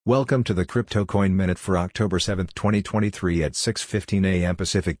Welcome to the Crypto Coin Minute for October 7, 2023 at 6:15 a.m.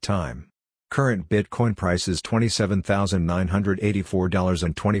 Pacific Time. Current Bitcoin price is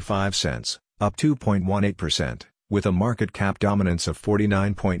 $27,984.25, up 2.18%, with a market cap dominance of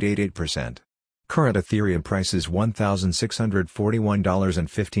 49.88%. Current Ethereum price is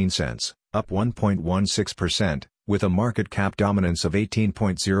 $1,641.15, up 1.16%, with a market cap dominance of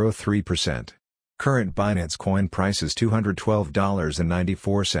 18.03%. Current Binance Coin price is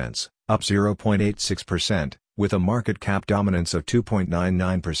 $212.94, up 0.86%, with a market cap dominance of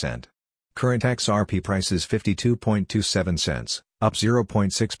 2.99%. Current XRP price is 52.27 cents, up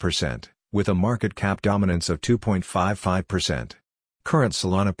 0.6%, with a market cap dominance of 2.55%. Current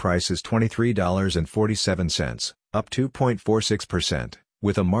Solana price is $23.47, up 2.46%,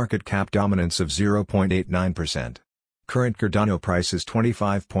 with a market cap dominance of 0.89%. Current Cardano price is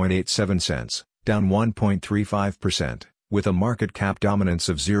 25.87 cents, down 1.35%, with a market cap dominance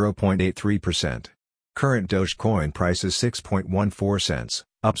of 0.83%. Current Dogecoin price is 6.14 cents,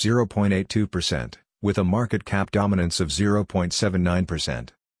 up 0.82%, with a market cap dominance of 0.79%.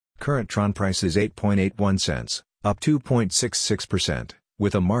 Current Tron price is 8.81 cents, up 2.66%,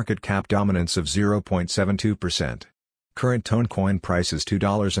 with a market cap dominance of 0.72%. Current Toncoin price is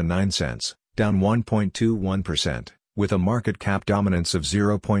 $2.09, down 1.21%. with a market cap dominance of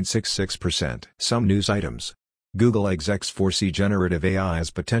 0.66%. Some news items. Google execs foresee generative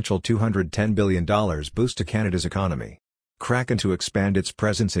AI's potential $210 billion boost to Canada's economy. Kraken to expand its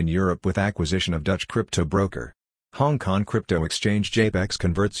presence in Europe with acquisition of Dutch crypto broker. Hong Kong crypto exchange JPEX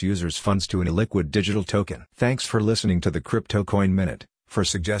converts users' funds to an illiquid digital token. Thanks for listening to the Crypto Coin Minute. For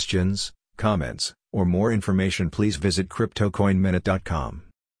suggestions, comments, or more information, please visit CryptoCoinMinute.com.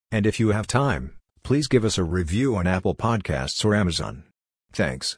 And if you have time, please give us a review on Apple Podcasts or Amazon. Thanks.